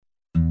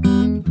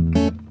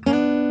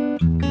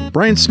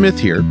Brian Smith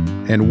here,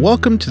 and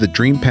welcome to the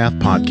Dream Path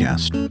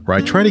Podcast, where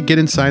I try to get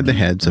inside the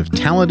heads of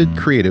talented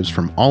creatives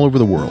from all over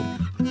the world.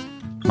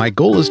 My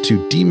goal is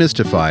to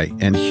demystify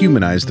and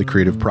humanize the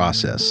creative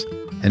process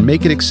and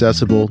make it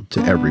accessible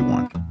to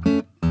everyone.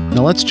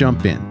 Now let's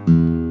jump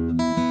in.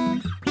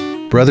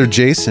 Brother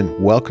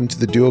Jason, welcome to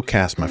the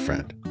Duocast, my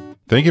friend.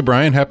 Thank you,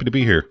 Brian. Happy to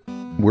be here.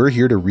 We're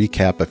here to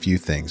recap a few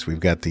things. We've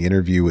got the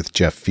interview with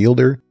Jeff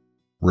Fielder,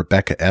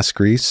 Rebecca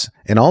Escrease,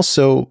 and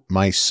also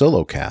my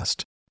solo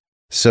cast.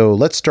 So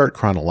let's start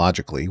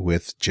chronologically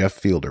with Jeff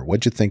Fielder.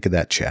 What'd you think of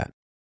that chat?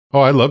 Oh,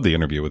 I love the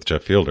interview with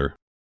Jeff Fielder.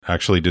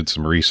 Actually did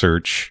some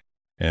research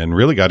and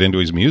really got into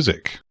his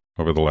music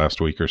over the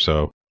last week or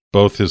so.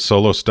 Both his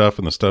solo stuff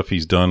and the stuff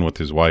he's done with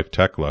his wife,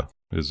 Tekla,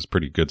 is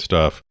pretty good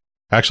stuff.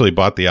 Actually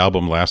bought the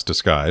album Last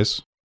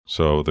Disguise,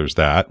 so there's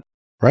that.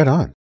 Right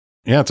on.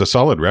 Yeah, it's a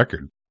solid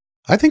record.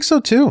 I think so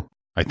too.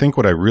 I think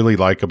what I really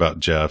like about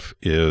Jeff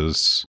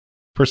is,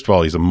 first of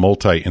all, he's a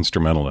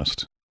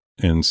multi-instrumentalist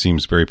and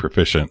seems very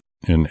proficient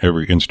in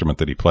every instrument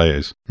that he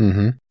plays.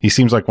 Mm-hmm. He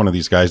seems like one of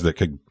these guys that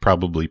could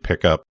probably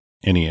pick up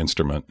any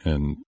instrument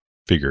and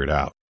figure it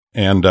out.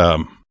 And,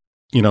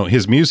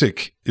 his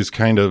music is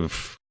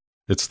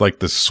it's like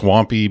this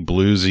swampy,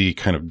 bluesy,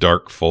 kind of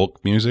dark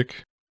folk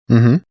music.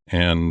 Mm-hmm.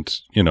 And,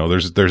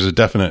 there's a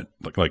definite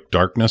like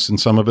darkness in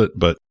some of it,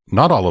 but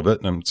not all of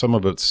it. And some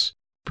of it's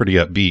pretty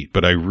upbeat.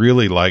 But I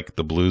really like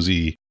the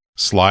bluesy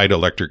slide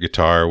electric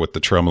guitar with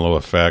the tremolo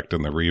effect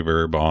and the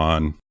reverb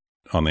on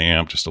the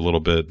amp just a little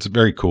bit. It's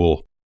very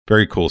cool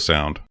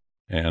sound.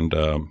 And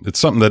it's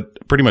something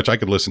that pretty much I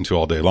could listen to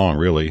all day long,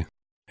 really.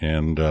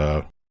 And,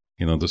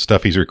 the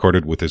stuff he's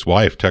recorded with his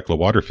wife, Tekla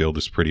Waterfield,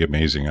 is pretty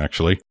amazing,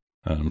 actually.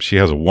 She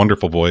has a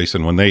wonderful voice,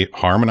 and when they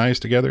harmonize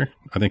together,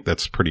 I think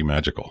that's pretty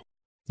magical.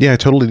 Yeah, a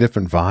totally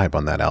different vibe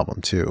on that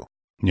album, too.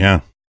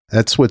 Yeah.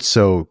 That's what's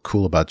so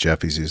cool about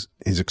Jeff. He's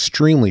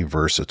extremely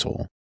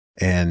versatile.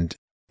 And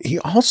he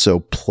also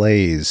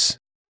plays,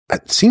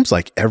 it seems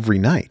like every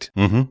night.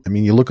 Mm-hmm. I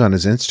mean, you look on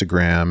his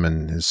Instagram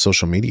and his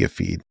social media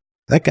feed,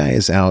 that guy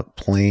is out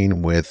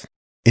playing with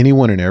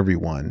anyone and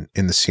everyone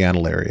in the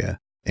Seattle area.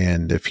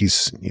 And if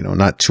he's,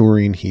 not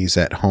touring, he's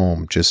at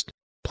home just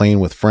playing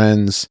with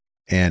friends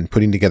and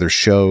putting together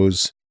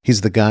shows.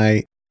 He's the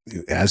guy,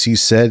 as you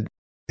said,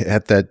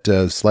 at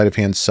that Sleight of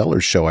Hand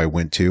Sellers show I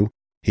went to,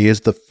 he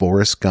is the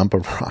Forrest Gump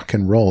of rock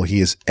and roll.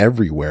 He is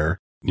everywhere.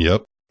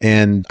 Yep.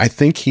 And I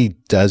think he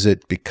does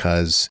it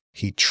because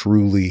he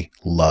truly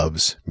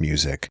loves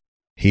music.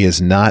 He is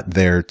not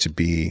there to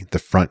be the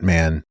front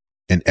man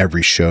in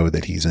every show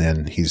that he's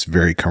in. He's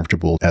very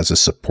comfortable as a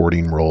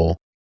supporting role,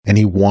 and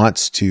he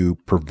wants to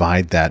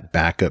provide that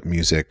backup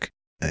music.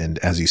 And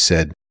as he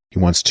said, he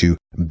wants to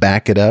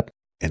back it up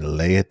and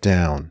lay it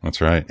down. That's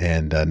right.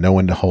 And no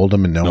one to hold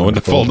him and no one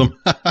to fold him.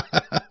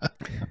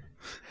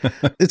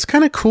 It's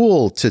kind of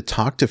cool to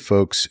talk to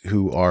folks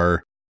who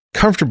are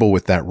comfortable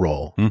with that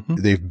role. Mm-hmm.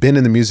 They've been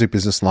in the music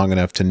business long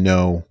enough to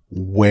know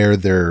where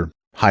their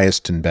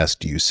highest and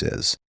best use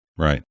is.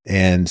 Right.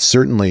 And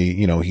certainly,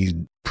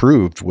 he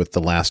proved with the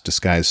Last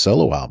Disguise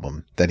solo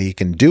album that he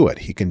can do it.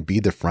 He can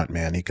be the front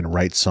man. He can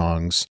write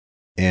songs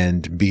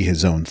and be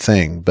his own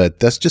thing.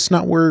 But that's just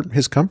not where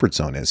his comfort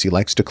zone is. He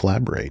likes to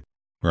collaborate.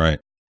 Right.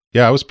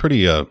 Yeah, I was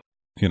pretty, I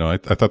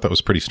thought that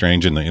was pretty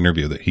strange in the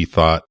interview that he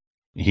thought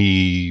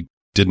he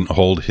didn't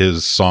hold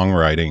his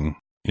songwriting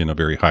in a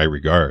very high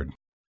regard.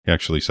 He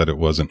actually said it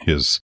wasn't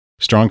his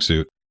strong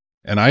suit.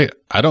 And I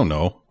don't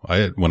know.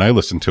 When I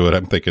listen to it,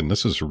 I'm thinking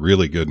this is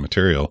really good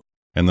material.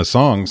 And the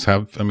songs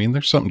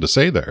there's something to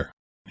say there.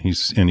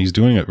 He's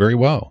doing it very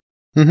well.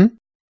 Mm-hmm.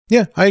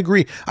 Yeah, I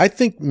agree. I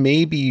think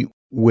maybe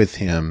with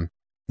him,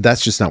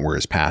 that's just not where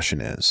his passion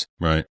is.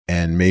 Right.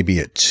 And maybe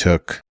it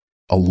took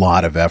a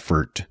lot of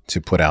effort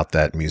to put out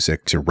that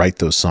music, to write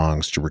those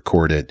songs, to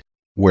record it.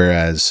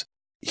 Whereas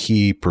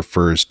he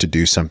prefers to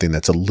do something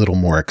that's a little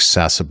more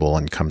accessible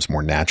and comes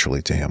more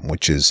naturally to him,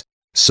 which is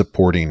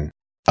supporting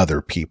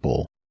other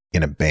people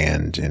in a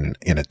band,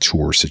 in a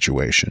tour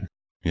situation.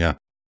 Yeah,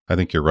 I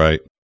think you're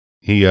right.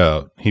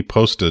 He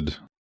posted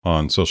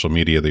on social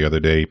media the other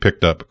day, he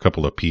picked up a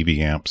couple of PV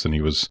amps and he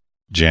was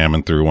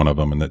jamming through one of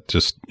them, and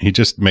he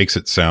just makes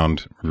it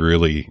sound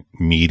really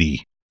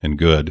meaty and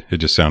good. It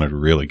just sounded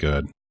really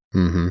good.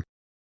 Mm-hmm.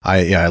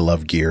 I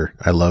love gear.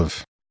 I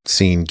love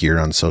seeing gear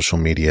on social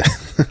media.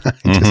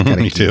 I just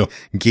kind of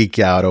geek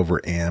out over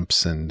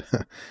amps. And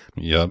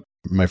yep.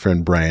 My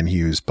friend Brian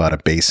Hughes bought a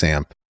bass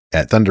amp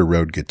at Thunder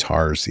Road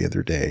Guitars the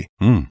other day.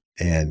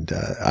 And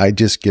I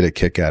just get a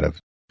kick out of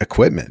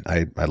equipment.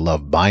 I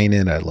love buying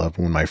it. I love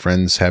when my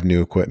friends have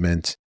new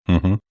equipment.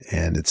 Mm-hmm.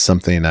 And it's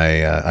something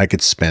I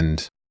could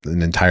spend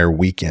an entire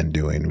weekend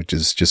doing, which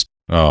is just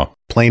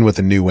playing with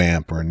a new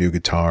amp or a new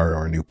guitar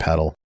or a new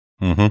pedal.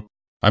 Mm-hmm.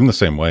 I'm the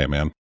same way,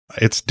 man.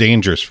 It's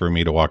dangerous for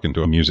me to walk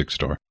into a music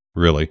store,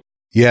 really.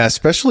 Yeah,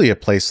 especially a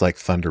place like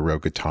Thunder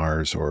Road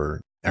Guitars or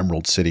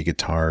Emerald City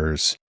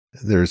Guitars.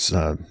 There's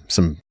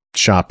some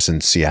shops in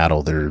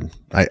Seattle that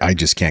I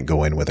just can't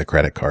go in with a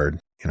credit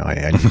card.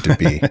 I need to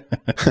be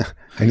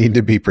I need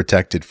to be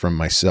protected from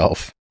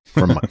myself,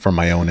 from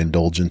my own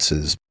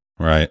indulgences.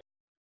 Right.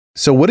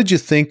 So what did you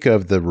think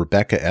of the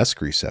Rebecca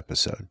Esgrees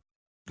episode?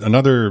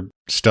 Another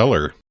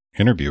stellar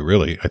interview,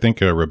 really. I think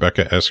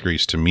Rebecca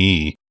Esgrees, to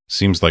me,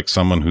 seems like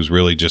someone who's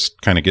really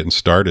just kind of getting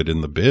started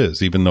in the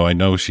biz, even though I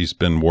know she's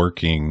been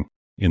working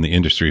in the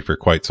industry for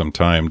quite some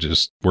time,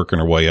 just working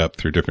her way up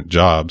through different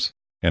jobs.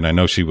 And I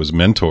know she was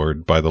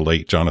mentored by the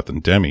late Jonathan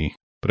Demme,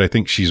 but I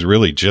think she's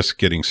really just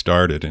getting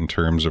started in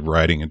terms of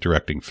writing and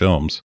directing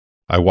films.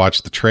 I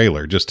watched the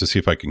trailer just to see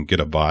if I can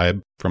get a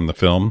vibe from the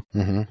film.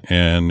 Mm-hmm.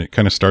 And it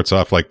kind of starts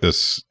off like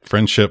this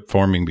friendship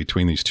forming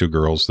between these two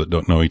girls that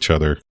don't know each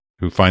other,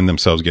 who find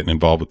themselves getting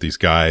involved with these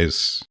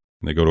guys.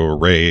 And they go to a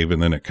rave,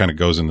 and then it kind of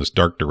goes in this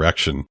dark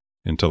direction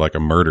into like a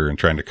murder and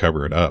trying to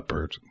cover it up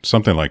or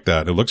something like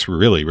that. It looks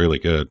really, really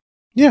good.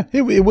 Yeah,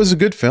 it was a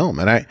good film.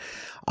 And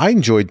I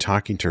enjoyed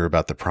talking to her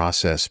about the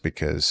process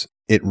because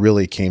it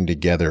really came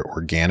together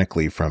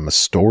organically from a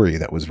story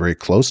that was very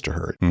close to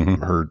her.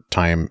 Mm-hmm. Her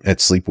time at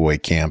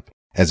sleepaway camp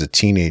as a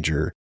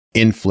teenager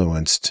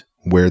influenced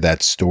where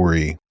that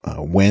story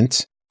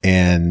went,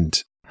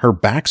 and her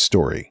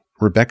backstory,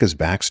 Rebecca's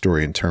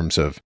backstory in terms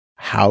of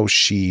how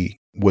she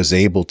was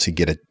able to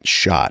get a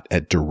shot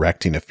at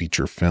directing a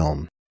feature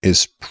film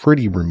is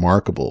pretty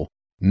remarkable.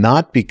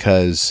 Not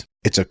because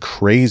it's a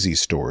crazy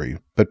story,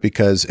 but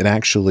because it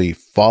actually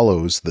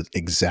follows the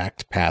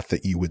exact path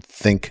that you would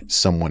think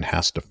someone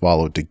has to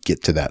follow to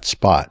get to that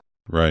spot.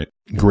 Right.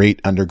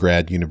 Great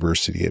undergrad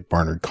university at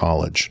Barnard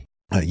College,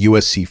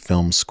 USC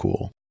Film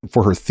School.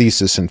 For her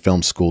thesis in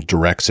film school,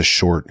 directs a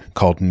short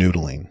called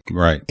Noodling.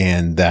 Right.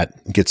 And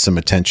that gets some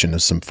attention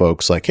of some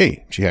folks like,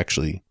 hey, she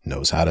actually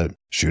knows how to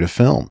shoot a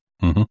film.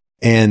 Mm-hmm.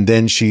 And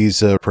then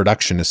she's a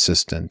production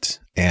assistant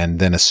and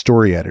then a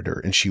story editor.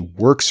 And she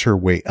works her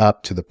way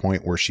up to the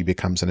point where she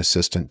becomes an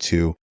assistant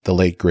to the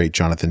late, great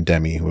Jonathan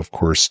Demme, who, of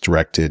course,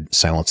 directed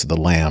Silence of the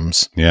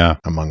Lambs,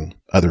 among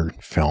other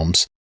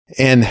films.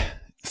 And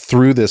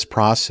through this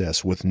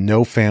process, with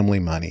no family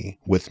money,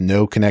 with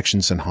no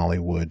connections in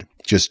Hollywood,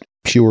 just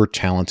pure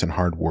talent and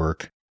hard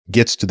work,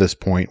 gets to this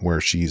point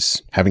where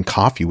she's having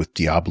coffee with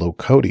Diablo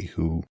Cody,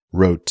 who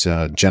wrote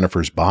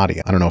Jennifer's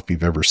Body. I don't know if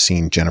you've ever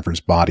seen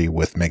Jennifer's Body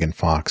with Megan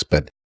Fox,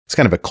 but it's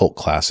kind of a cult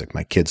classic.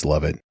 My kids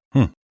love it.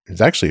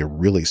 It's actually a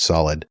really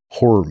solid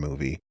horror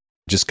movie.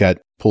 Just got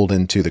pulled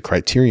into the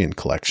Criterion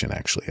Collection,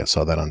 actually. I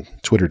saw that on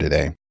Twitter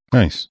today.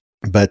 Nice.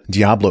 But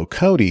Diablo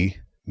Cody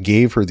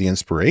gave her the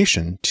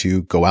inspiration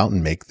to go out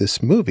and make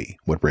this movie,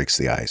 What Breaks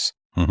the Ice.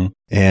 Mm-hmm.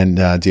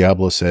 And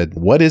Diablo said,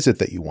 what is it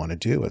that you want to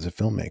do as a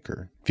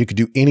filmmaker? If you could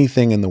do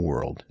anything in the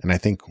world, and I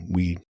think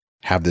we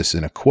have this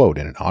in a quote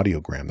in an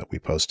audiogram that we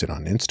posted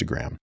on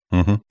Instagram.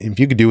 Mm-hmm. If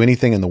you could do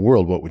anything in the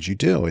world, what would you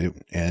do?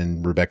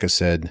 And Rebecca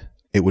said,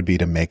 it would be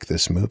to make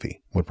this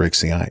movie, What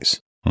Breaks the Ice.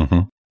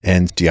 Mm-hmm.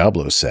 And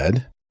Diablo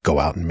said, go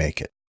out and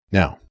make it.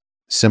 Now,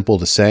 simple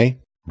to say.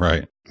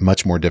 Right.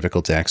 Much more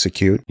difficult to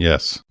execute.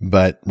 Yes.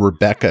 But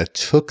Rebecca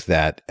took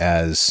that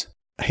as,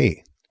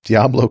 hey,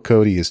 Diablo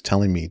Cody is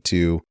telling me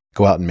to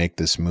go out and make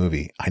this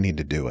movie. I need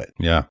to do it.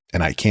 Yeah.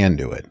 And I can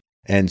do it.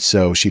 And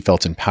so she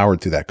felt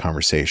empowered through that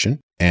conversation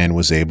and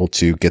was able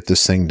to get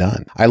this thing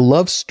done. I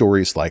love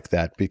stories like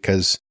that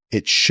because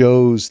it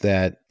shows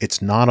that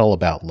it's not all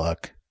about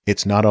luck.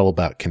 It's not all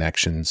about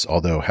connections,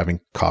 although having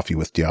coffee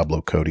with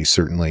Diablo Cody,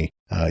 certainly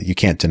you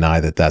can't deny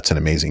that that's an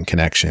amazing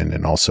connection,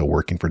 and also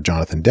working for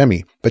Jonathan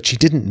Demme. But she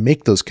didn't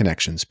make those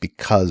connections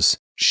because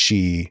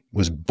she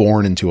was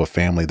born into a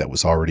family that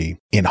was already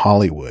in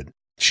Hollywood.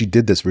 She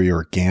did this very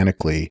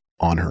organically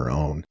on her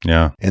own.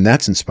 Yeah. And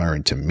that's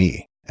inspiring to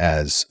me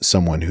as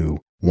someone who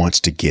wants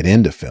to get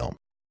into film.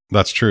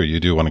 That's true. You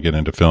do want to get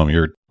into film.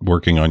 You're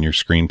working on your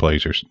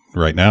screenplays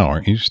right now,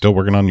 aren't you? Still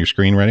working on your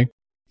screenwriting?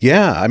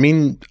 Yeah. I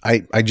mean,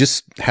 I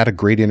just had a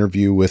great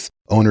interview with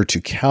Onur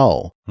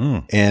Tukel,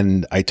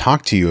 and I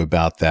talked to you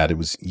about that. It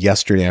was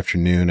yesterday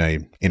afternoon. I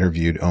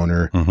interviewed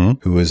Onur,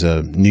 who is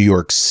a New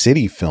York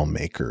City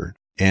filmmaker.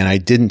 And I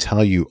didn't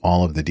tell you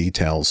all of the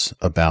details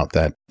about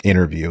that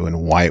interview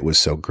and why it was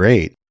so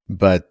great,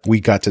 but we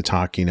got to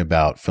talking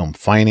about film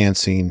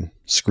financing,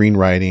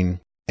 screenwriting,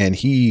 and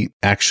he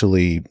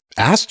actually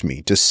asked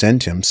me to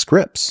send him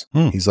scripts.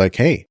 He's like,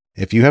 hey,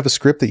 if you have a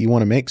script that you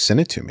want to make, send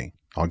it to me.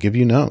 I'll give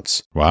you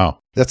notes. Wow.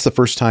 That's the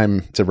first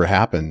time it's ever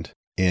happened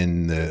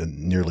in the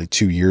nearly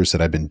 2 years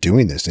that I've been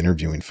doing this,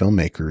 interviewing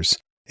filmmakers.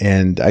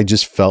 And I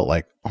just felt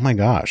like, oh my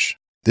gosh,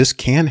 this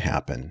can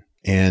happen.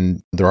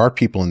 And there are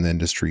people in the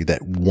industry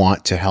that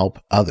want to help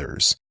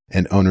others.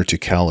 And Onur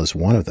Tukel is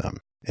one of them.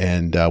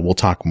 And we'll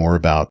talk more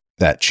about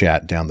that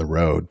chat down the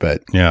road.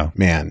 But yeah,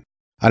 man,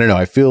 I don't know.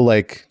 I feel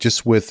like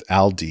just with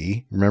Al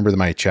D, remember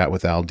my chat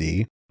with Al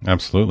D?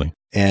 Absolutely.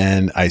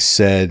 And I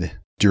said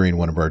during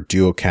one of our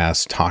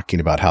duocasts talking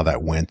about how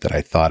that went that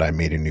I thought I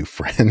made a new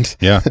friend.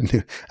 Yeah.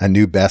 a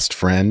new best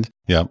friend.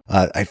 Yeah.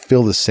 I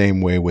feel the same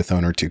way with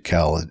Onur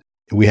Tukel.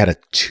 We had a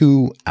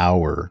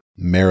 2-hour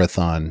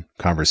marathon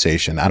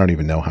conversation. I don't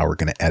even know how we're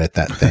going to edit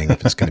that thing.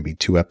 If it's going to be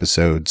 2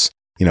 episodes,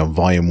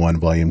 volume 1,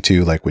 volume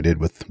 2, like we did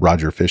with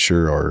Roger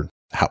Fisher, or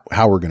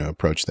how we're going to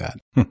approach that.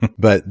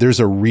 But there's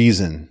a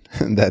reason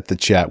that the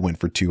chat went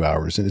for 2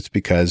 hours, and it's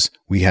because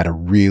we had a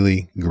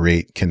really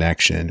great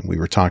connection. We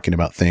were talking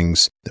about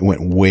things that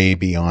went way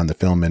beyond the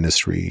film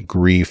industry,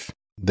 grief,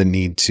 the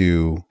need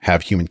to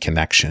have human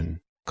connection,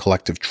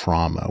 collective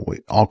trauma,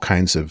 all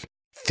kinds of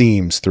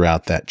themes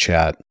throughout that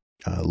chat.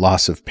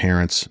 Loss of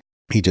parents.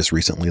 He just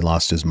recently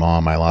lost his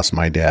mom. I lost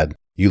my dad.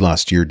 You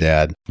lost your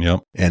dad.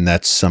 Yep. And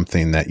that's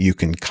something that you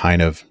can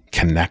kind of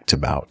connect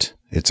about.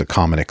 It's a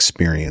common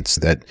experience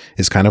that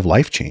is kind of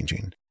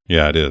life-changing.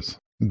 Yeah, it is.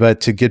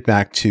 But to get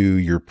back to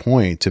your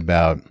point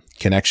about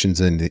connections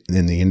in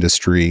the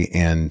industry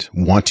and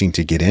wanting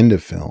to get into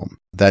film,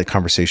 that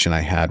conversation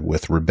I had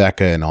with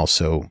Rebecca and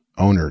also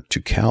owner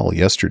Tukel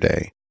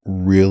yesterday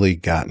really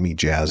got me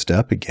jazzed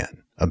up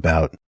again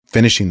about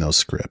finishing those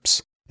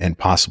scripts and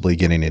possibly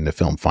getting into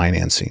film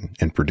financing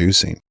and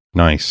producing.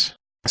 Nice.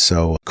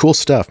 So cool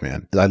stuff,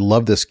 man. I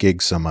love this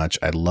gig so much.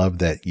 I love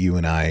that you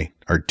and I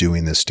are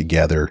doing this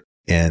together,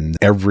 and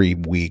every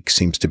week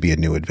seems to be a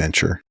new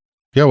adventure.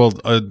 Yeah, well,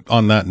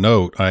 on that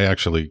note, I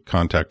actually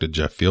contacted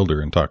Jeff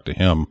Fielder and talked to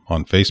him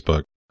on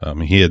Facebook.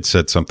 He had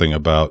said something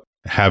about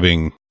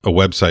having a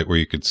website where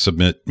you could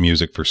submit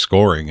music for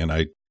scoring, and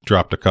I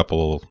dropped a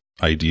couple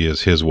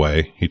ideas his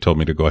way. He told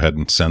me to go ahead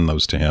and send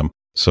those to him.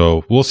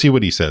 So we'll see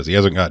what he says. He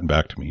hasn't gotten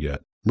back to me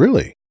yet.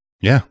 Really?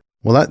 Yeah.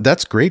 Well,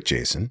 that's great,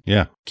 Jason.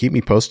 Yeah. Keep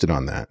me posted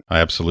on that. I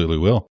absolutely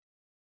will.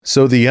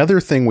 So the other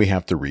thing we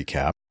have to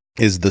recap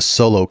is the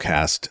solo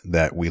cast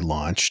that we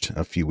launched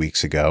a few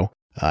weeks ago.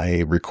 I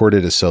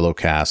recorded a solo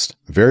cast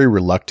very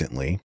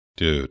reluctantly.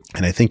 Dude.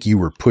 And I think you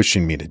were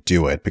pushing me to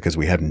do it because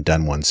we hadn't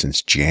done one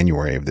since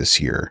January of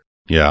this year.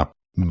 Yeah.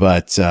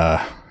 But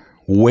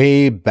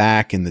way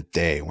back in the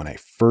day when I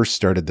first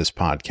started this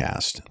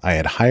podcast, I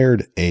had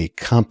hired a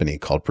company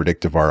called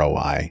Predictive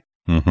ROI.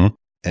 Mm-hmm.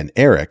 And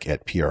Eric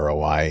at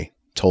PROI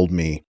told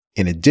me,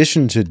 in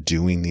addition to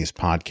doing these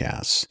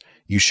podcasts,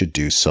 you should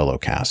do solo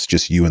casts,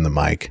 just you and the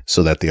mic,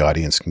 so that the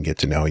audience can get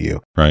to know you.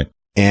 Right.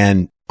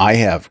 And I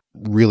have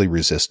really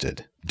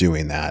resisted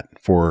doing that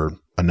for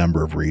a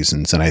number of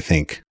reasons. And I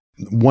think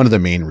one of the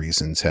main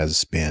reasons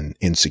has been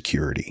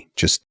insecurity.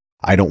 Just,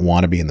 I don't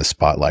want to be in the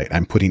spotlight.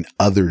 I'm putting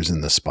others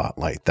in the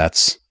spotlight.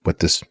 That's what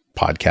this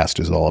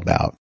podcast is all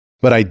about.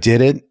 But I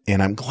did it,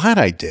 and I'm glad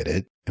I did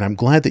it. And I'm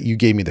glad that you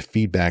gave me the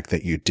feedback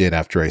that you did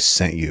after I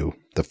sent you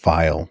the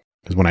file.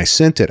 Because when I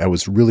sent it, I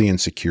was really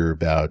insecure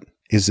about,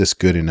 is this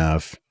good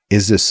enough?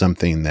 Is this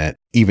something that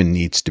even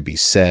needs to be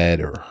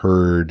said or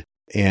heard?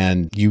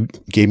 And you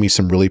gave me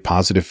some really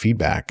positive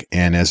feedback.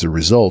 And as a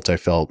result, I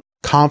felt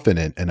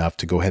confident enough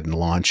to go ahead and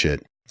launch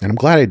it. And I'm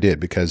glad I did,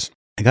 because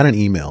I got an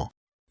email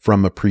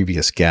from a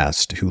previous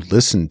guest who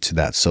listened to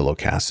that solo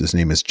cast. His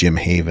name is Jim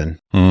Haven.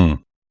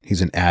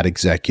 He's an ad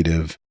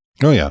executive.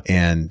 Oh, yeah.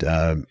 And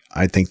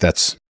I think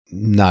that's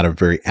not a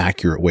very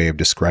accurate way of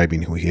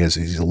describing who he is.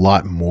 He's a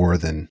lot more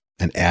than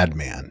an ad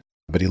man,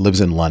 but he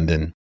lives in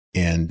London,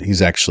 and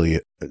he's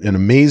actually an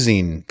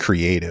amazing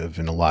creative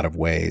in a lot of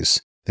ways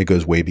that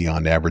goes way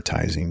beyond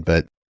advertising,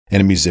 and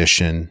a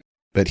musician.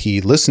 But he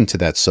listened to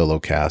that solo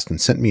cast and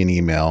sent me an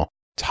email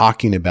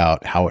talking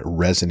about how it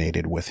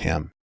resonated with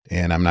him.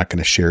 And I'm not going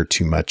to share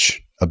too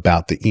much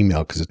about the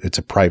email because it's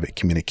a private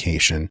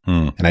communication,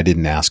 and I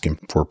didn't ask him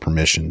for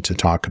permission to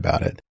talk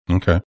about it.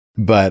 Okay.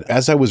 But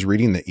as I was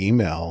reading the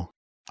email,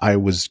 I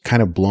was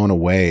kind of blown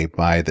away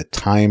by the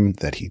time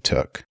that he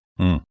took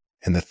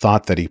and the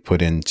thought that he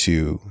put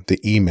into the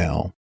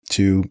email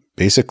to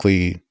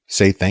basically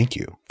say thank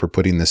you for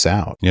putting this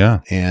out.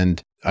 Yeah.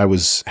 And I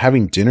was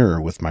having dinner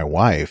with my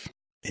wife,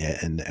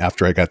 and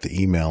after I got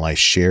the email, I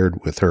shared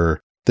with her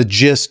the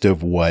gist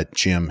of what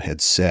Jim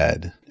had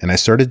said, and I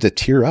started to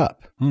tear up.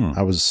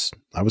 I was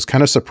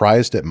kind of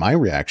surprised at my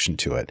reaction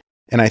to it.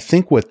 And I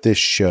think what this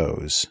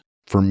shows,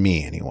 for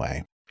me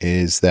anyway,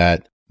 is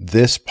that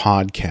this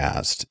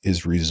podcast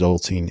is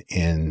resulting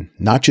in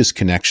not just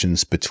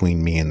connections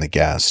between me and the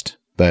guest,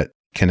 but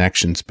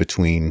connections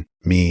between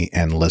me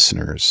and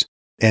listeners.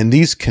 And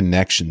these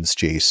connections,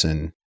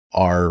 Jason,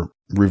 are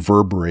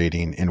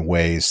reverberating in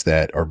ways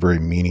that are very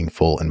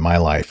meaningful in my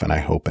life, and I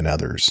hope in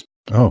others.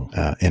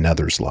 In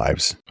others'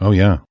 lives. Oh,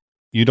 yeah.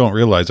 You don't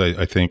realize,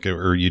 I think,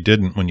 or you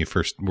didn't when you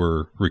first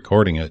were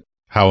recording it,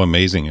 how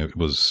amazing it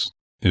was.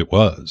 You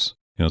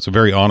know, it's a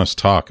very honest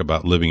talk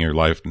about living your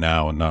life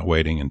now and not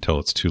waiting until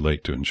it's too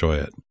late to enjoy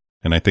it.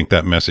 And I think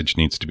that message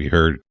needs to be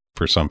heard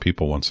for some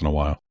people once in a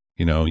while.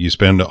 You know, you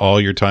spend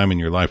all your time in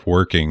your life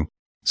working,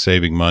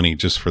 saving money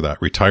just for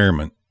that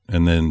retirement.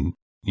 And then,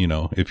 you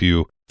know, if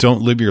you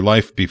don't live your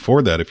life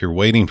before that, if you're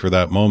waiting for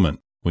that moment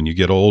when you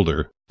get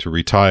older to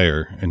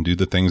retire and do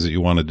the things that you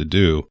wanted to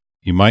do,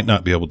 you might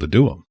not be able to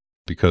do them.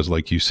 Because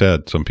like you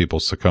said, some people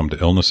succumb to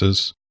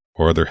illnesses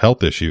or other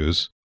health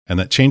issues, and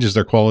that changes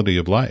their quality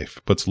of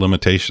life, puts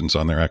limitations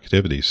on their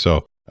activities.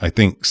 So I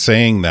think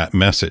saying that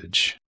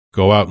message,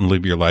 go out and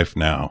live your life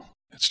now.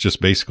 It's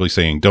just basically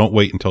saying, don't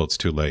wait until it's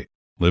too late.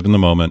 Live in the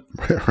moment.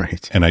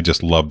 Right. And I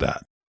just love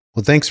that.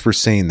 Well, thanks for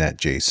saying that,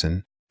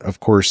 Jason. of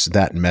course,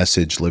 that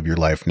message, live your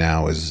life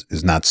now,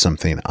 is not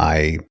something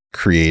I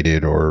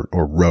created or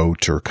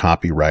wrote or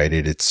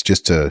copyrighted. It's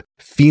just a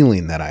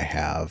feeling that I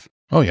have.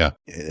 Oh, yeah.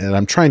 And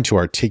I'm trying to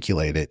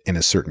articulate it in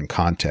a certain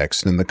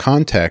context. And the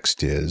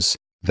context is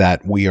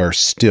that we are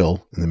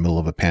still in the middle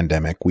of a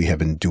pandemic. We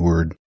have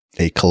endured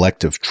a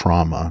collective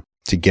trauma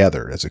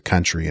together as a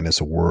country and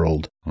as a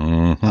world,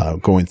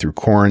 going through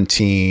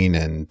quarantine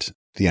and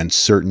the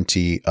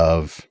uncertainty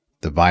of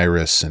the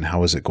virus and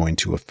how is it going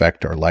to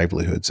affect our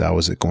livelihoods? How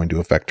is it going to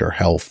affect our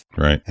health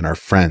and our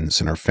friends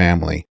and our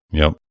family?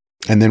 Yep.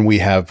 And then we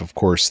have, of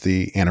course,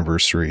 the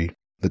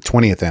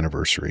 20th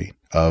anniversary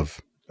of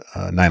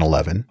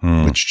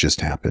 9/11, which just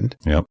happened.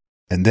 Yep.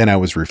 And then I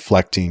was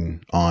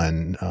reflecting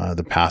on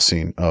the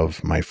passing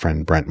of my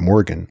friend Brent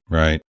Morgan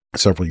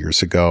several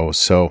years ago.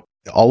 So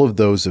all of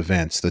those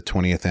events, the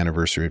 20th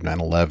anniversary of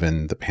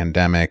 9/11, the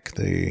pandemic,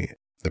 the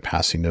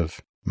passing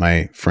of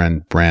my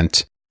friend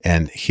Brent,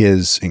 and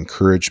his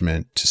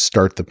encouragement to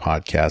start the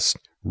podcast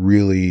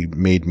really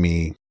made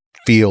me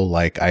feel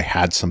like I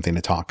had something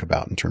to talk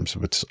about in terms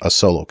of a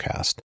solo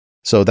cast.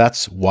 So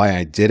that's why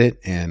I did it,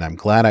 and I'm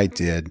glad I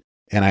did.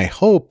 And I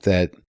hope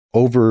that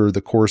over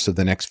the course of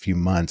the next few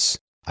months,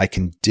 I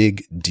can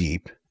dig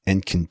deep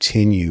and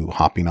continue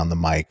hopping on the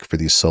mic for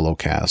these solo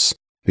casts,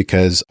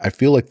 because I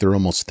feel like they're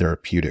almost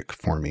therapeutic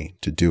for me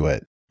to do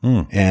it.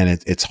 And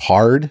it's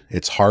hard.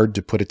 It's hard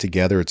to put it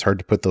together. It's hard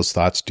to put those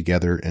thoughts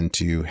together and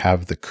to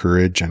have the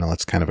courage. I know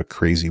that's kind of a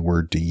crazy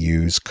word to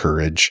use,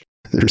 courage.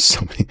 There's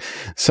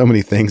so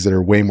many things that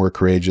are way more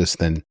courageous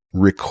than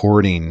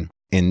recording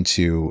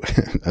into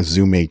a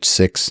Zoom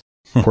H6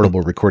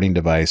 portable recording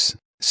device,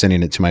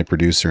 sending it to my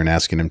producer and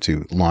asking him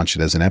to launch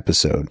it as an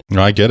episode.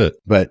 No, I get it.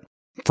 But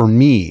for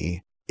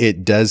me,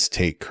 it does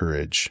take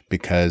courage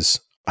because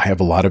I have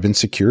a lot of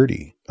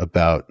insecurity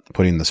about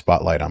putting the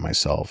spotlight on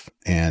myself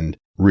and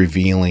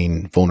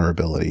revealing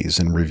vulnerabilities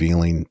and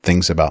revealing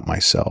things about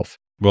myself.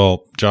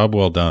 Well, job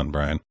well done,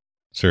 Brian.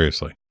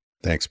 Seriously.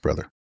 Thanks,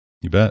 brother.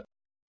 You bet.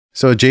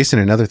 So, Jason,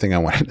 another thing I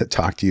wanted to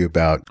talk to you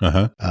about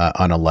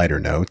on a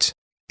lighter note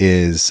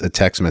is a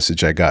text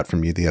message I got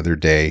from you the other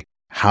day.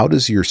 How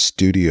does your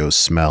studio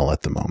smell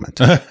at the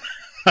moment?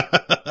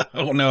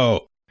 Oh,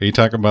 no. Are you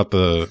talking about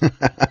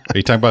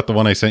the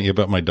one I sent you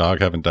about my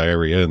dog having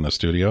diarrhea in the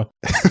studio?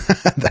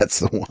 That's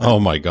the one. Oh,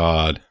 my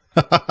God.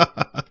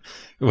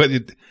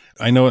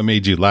 I know it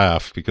made you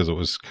laugh because it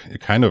was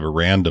kind of a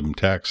random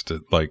text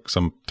at like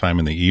some time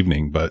in the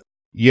evening, but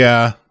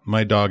yeah,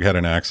 my dog had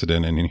an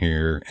accident in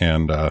here,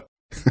 and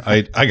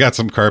I got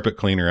some carpet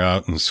cleaner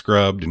out and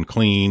scrubbed and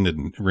cleaned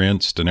and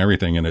rinsed and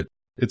everything, and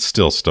it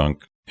still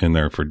stunk in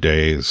there for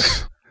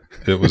days.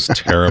 It was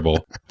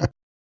terrible.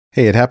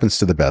 Hey, it happens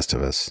to the best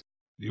of us.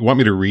 You want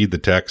me to read the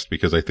text?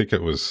 Because I think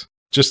it was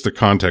just the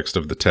context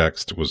of the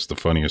text was the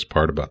funniest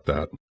part about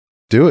that.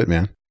 Do it,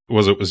 man.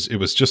 It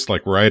was just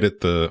like right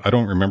at I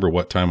don't remember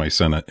what time I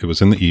sent it. It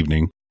was in the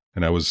evening,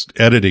 and I was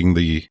editing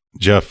the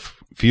Jeff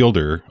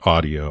Fielder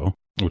audio,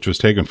 which was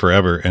taking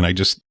forever. And I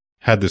just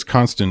had this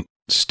constant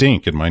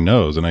stink in my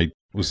nose, and I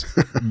was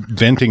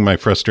venting my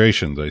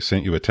frustrations. I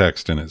sent you a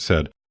text, and it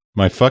said,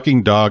 "My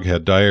fucking dog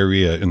had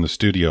diarrhea in the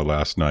studio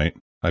last night.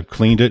 I've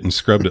cleaned it and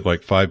scrubbed it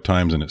like 5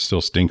 times, and it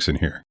still stinks in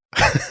here."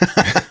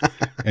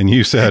 And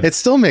you said, "It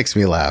still makes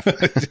me laugh."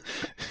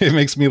 It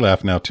makes me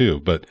laugh now too.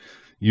 But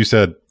you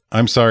said,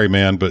 "I'm sorry,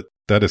 man, but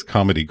that is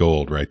comedy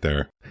gold right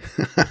there."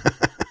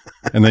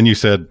 And then you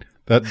said,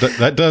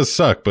 that does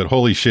suck, but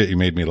holy shit, you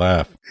made me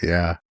laugh.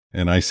 Yeah.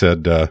 And I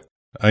said,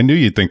 I knew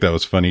you'd think that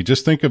was funny.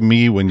 Just think of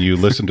me when you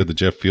listen to the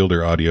Jeff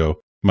Fielder audio.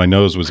 My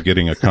nose was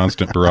getting a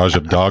constant barrage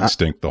of dog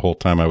stink the whole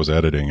time I was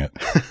editing it.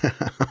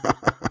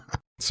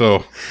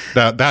 So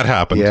that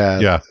happened.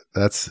 Yeah.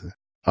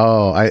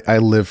 I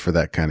live for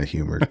that kind of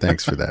humor.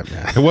 Thanks for that,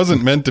 man. It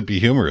wasn't meant to be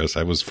humorous.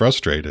 I was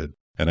frustrated.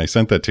 And I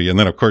sent that to you. And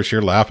then, of course,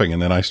 you're laughing.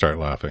 And then I start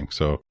laughing.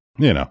 So,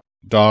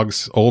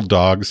 old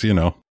dogs,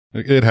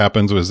 it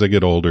happens as they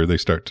get older. They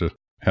start to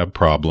have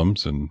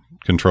problems and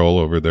control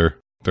over their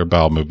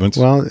bowel movements.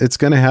 Well, it's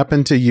going to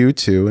happen to you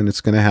too. And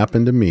it's going to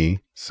happen to me.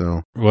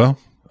 So, well,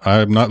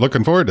 I'm not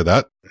looking forward to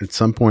that. At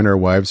some point, our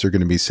wives are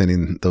going to be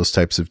sending those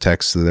types of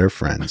texts to their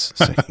friends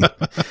saying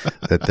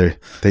that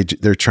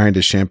they're trying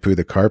to shampoo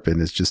the carpet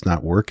and it's just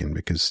not working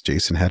because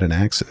Jason had an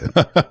accident.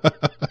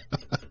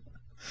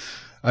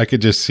 I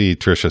could just see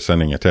Trisha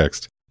sending a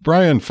text.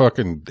 Brian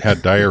fucking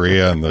had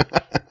diarrhea in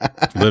the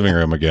living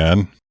room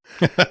again.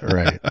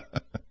 Right.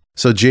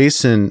 So,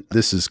 Jason,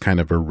 this is kind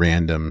of a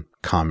random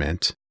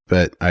comment,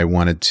 but I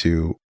wanted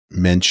to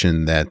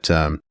mention that,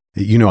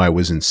 I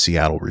was in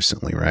Seattle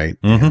recently, right?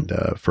 Mm-hmm.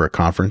 And for a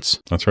conference.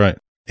 That's right.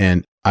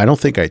 And I don't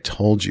think I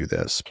told you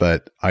this,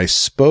 but I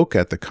spoke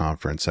at the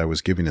conference. I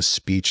was giving a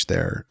speech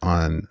there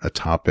on a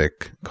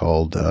topic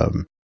called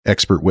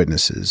expert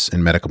witnesses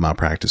in medical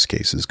malpractice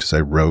cases, because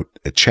I wrote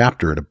a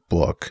chapter in a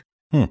book.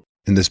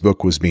 And this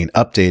book was being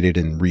updated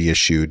and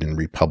reissued and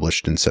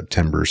republished in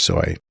September. So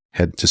I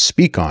had to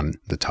speak on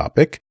the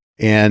topic.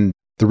 And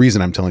the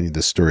reason I'm telling you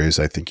this story is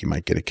I think you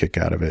might get a kick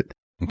out of it.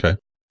 Okay.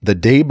 The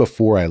day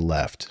before I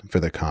left for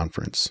the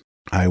conference,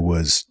 I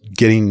was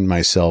getting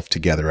myself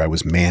together. I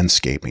was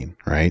manscaping,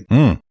 right?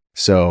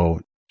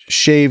 So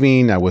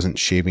shaving, I wasn't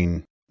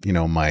shaving,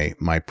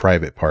 my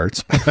private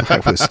parts.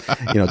 I was,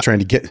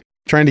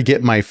 trying to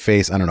get my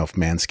face. I don't know if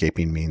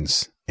manscaping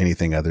means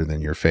anything other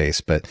than your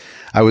face, but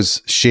I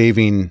was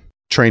shaving,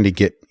 trying to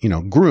get,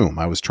 groom.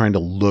 I was trying to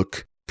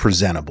look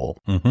presentable.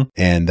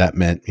 And that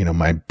meant,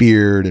 my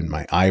beard and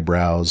my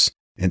eyebrows.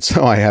 And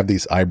so I have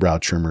these eyebrow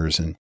trimmers,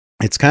 and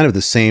it's kind of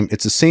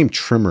it's the same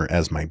trimmer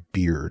as my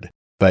beard,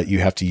 but you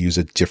have to use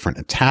a different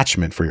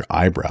attachment for your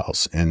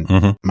eyebrows. And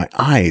my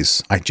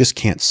eyes, I just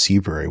can't see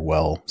very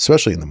well,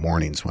 especially in the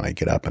mornings when I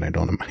get up and I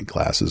don't have my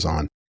glasses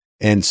on.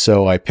 And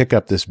so I pick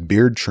up this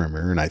beard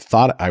trimmer, and I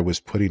thought I was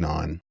putting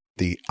on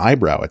the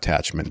eyebrow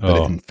attachment,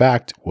 but it in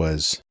fact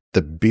was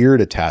the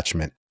beard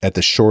attachment at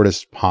the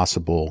shortest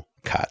possible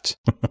cut.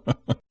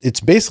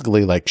 It's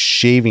basically like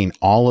shaving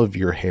all of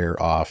your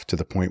hair off to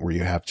the point where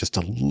you have just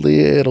a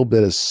little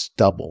bit of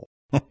stubble.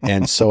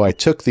 And so I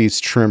took these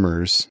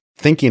trimmers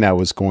thinking I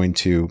was going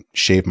to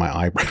shave my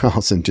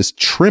eyebrows and just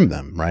trim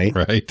them, right?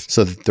 Right.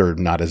 So that they're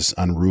not as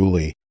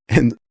unruly.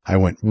 And I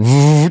went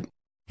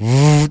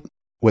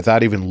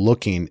without even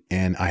looking,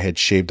 and I had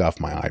shaved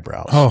off my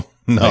eyebrows. Oh,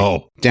 no.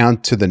 Like,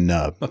 down to the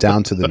nub.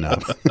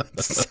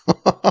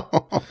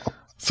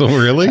 So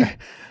really?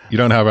 You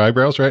don't have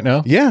eyebrows right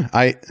now? Yeah,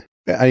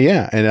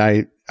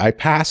 and I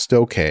passed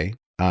okay.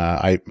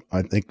 I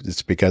think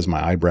it's because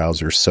my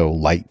eyebrows are so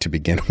light to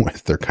begin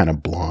with. They're kind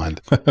of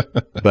blonde.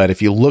 But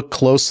if you look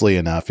closely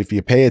enough, if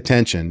you pay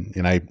attention,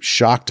 and I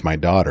shocked my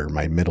daughter,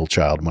 my middle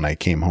child, when I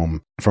came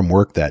home from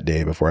work that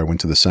day before I went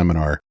to the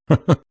seminar,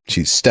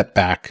 she stepped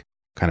back,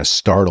 kind of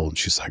startled. And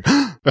she's like,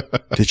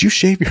 "Did you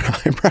shave your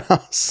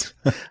eyebrows?"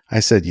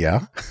 I said,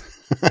 "Yeah."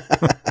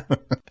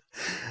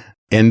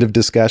 End of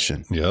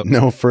discussion. Yep.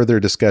 No further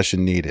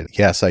discussion needed.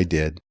 Yes, I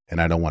did.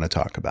 And I don't want to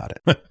talk about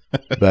it.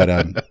 But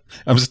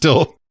I'm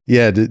still.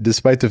 Yeah,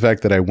 despite the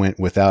fact that I went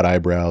without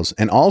eyebrows.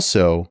 And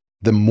also,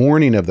 the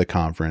morning of the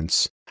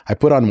conference, I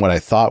put on what I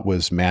thought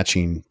was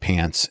matching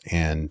pants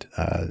and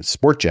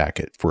sport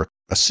jacket for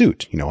a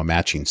suit, a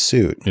matching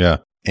suit. Yeah.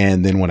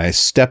 And then when I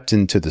stepped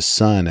into the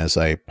sun as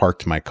I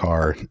parked my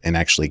car and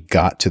actually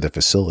got to the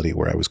facility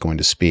where I was going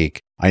to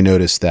speak, I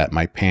noticed that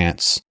my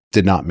pants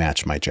did not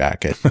match my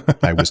jacket.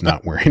 I was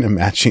not wearing a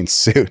matching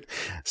suit.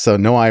 So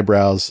no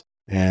eyebrows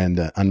and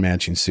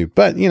unmatching suit.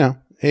 But,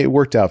 it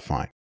worked out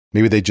fine.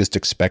 Maybe they just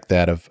expect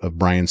that of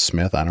Brian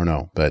Smith. I don't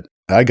know. But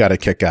I got a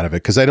kick out of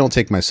it because I don't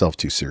take myself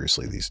too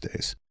seriously these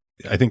days.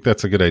 I think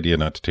that's a good idea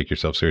not to take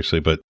yourself seriously.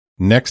 But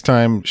next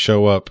time,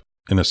 show up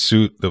in a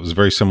suit that was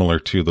very similar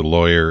to the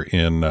lawyer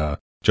in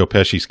Joe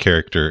Pesci's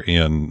character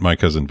in My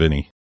Cousin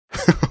Vinny.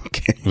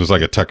 Okay. It was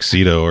like a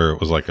tuxedo, or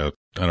it was like I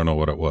don't know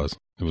what it was.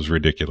 It was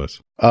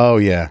ridiculous. Oh,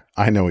 yeah.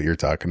 I know what you're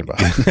talking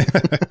about.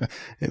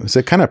 Was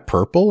it kind of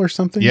purple or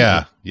something?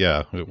 Yeah,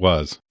 it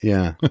was.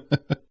 Yeah.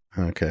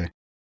 Okay.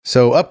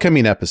 So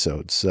upcoming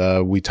episodes.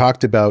 We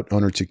talked about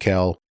Owner to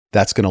Kel.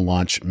 That's going to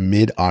launch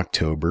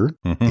mid-October.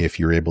 If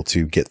you're able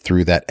to get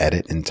through that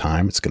edit in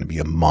time, it's going to be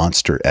a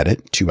monster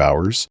edit, 2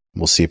 hours.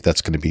 We'll see if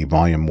that's going to be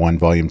volume 1,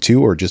 volume 2,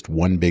 or just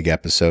one big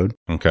episode.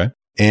 Okay.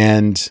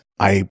 And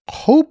I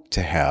hope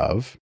to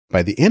have,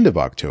 by the end of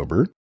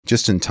October,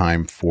 just in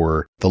time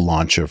for the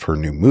launch of her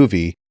new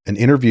movie, an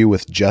interview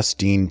with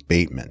Justine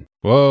Bateman.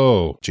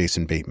 Whoa.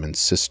 Jason Bateman's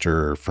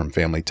sister from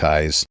Family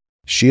Ties.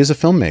 She is a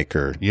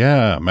filmmaker.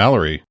 Yeah,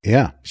 Mallory.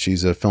 Yeah,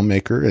 she's a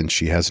filmmaker, and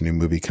she has a new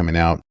movie coming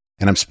out.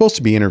 And I'm supposed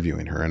to be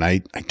interviewing her, and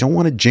I don't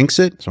want to jinx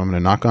it, so I'm going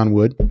to knock on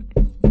wood.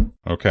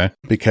 Okay.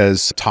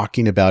 Because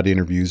talking about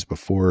interviews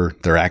before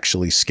they're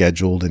actually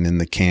scheduled and in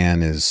the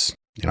can is,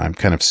 I'm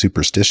kind of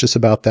superstitious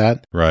about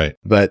that. Right.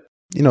 But,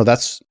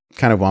 that's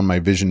kind of on my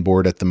vision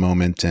board at the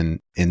moment and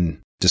in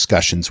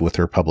discussions with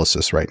her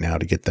publicist right now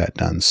to get that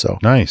done. So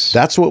nice.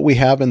 That's what we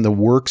have in the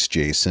works,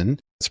 Jason.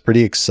 It's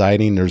pretty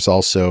exciting. There's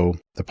also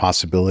the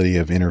possibility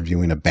of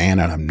interviewing a band,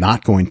 and I'm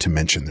not going to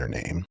mention their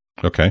name.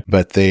 Okay.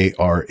 But they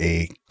are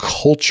a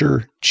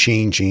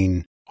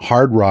culture-changing,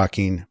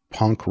 hard-rocking,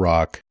 punk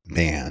rock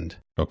band.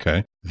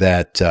 Okay.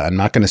 That I'm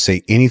not going to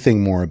say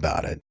anything more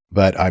about it,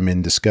 but I'm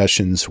in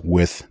discussions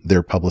with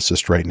their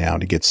publicist right now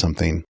to get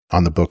something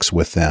on the books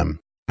with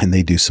them. And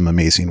they do some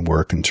amazing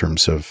work in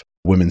terms of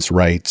women's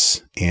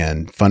rights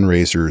and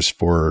fundraisers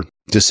for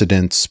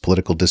dissidents,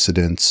 political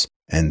dissidents.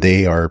 And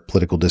they are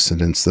political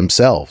dissidents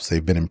themselves.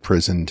 They've been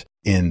imprisoned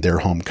in their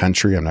home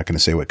country. I'm not going to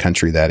say what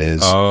country that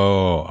is.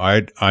 Oh,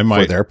 I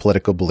might. For their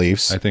political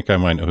beliefs. I think I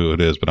might know who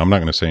it is, but I'm not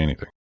going to say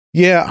anything.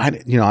 Yeah,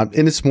 and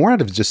it's more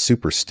out of just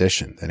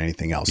superstition than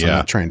anything else. Yeah. I'm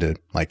not trying to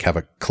have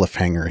a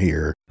cliffhanger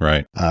here,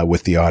 right,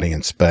 with the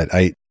audience, but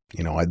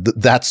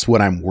that's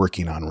what I'm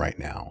working on right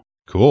now.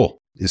 Cool.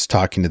 Is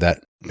talking to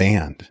that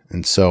band,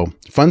 and so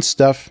fun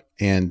stuff.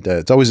 And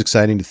it's always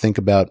exciting to think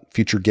about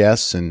future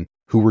guests and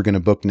who we're going to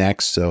book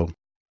next. So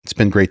it's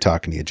been great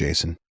talking to you,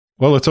 Jason.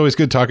 Well, it's always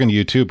good talking to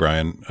you too,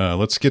 Brian.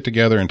 Let's get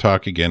together and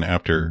talk again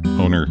after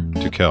Owner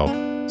to Kel.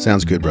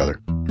 Sounds good,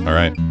 brother. All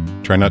right.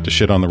 Try not to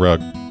shit on the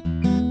rug.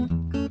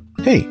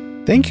 Hey,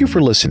 thank you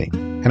for listening,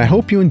 and I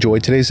hope you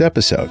enjoyed today's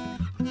episode.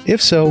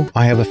 If so,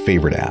 I have a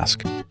favor to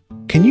ask.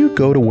 Can you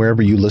go to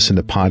wherever you listen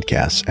to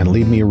podcasts and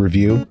leave me a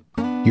review?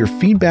 Your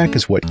feedback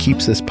is what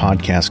keeps this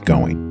podcast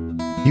going.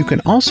 You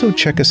can also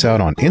check us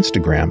out on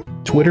Instagram,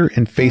 Twitter,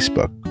 and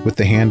Facebook with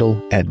the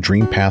handle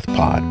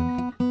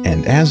 @DreamPathPod.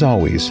 And as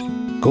always,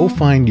 go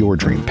find your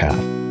dream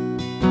path.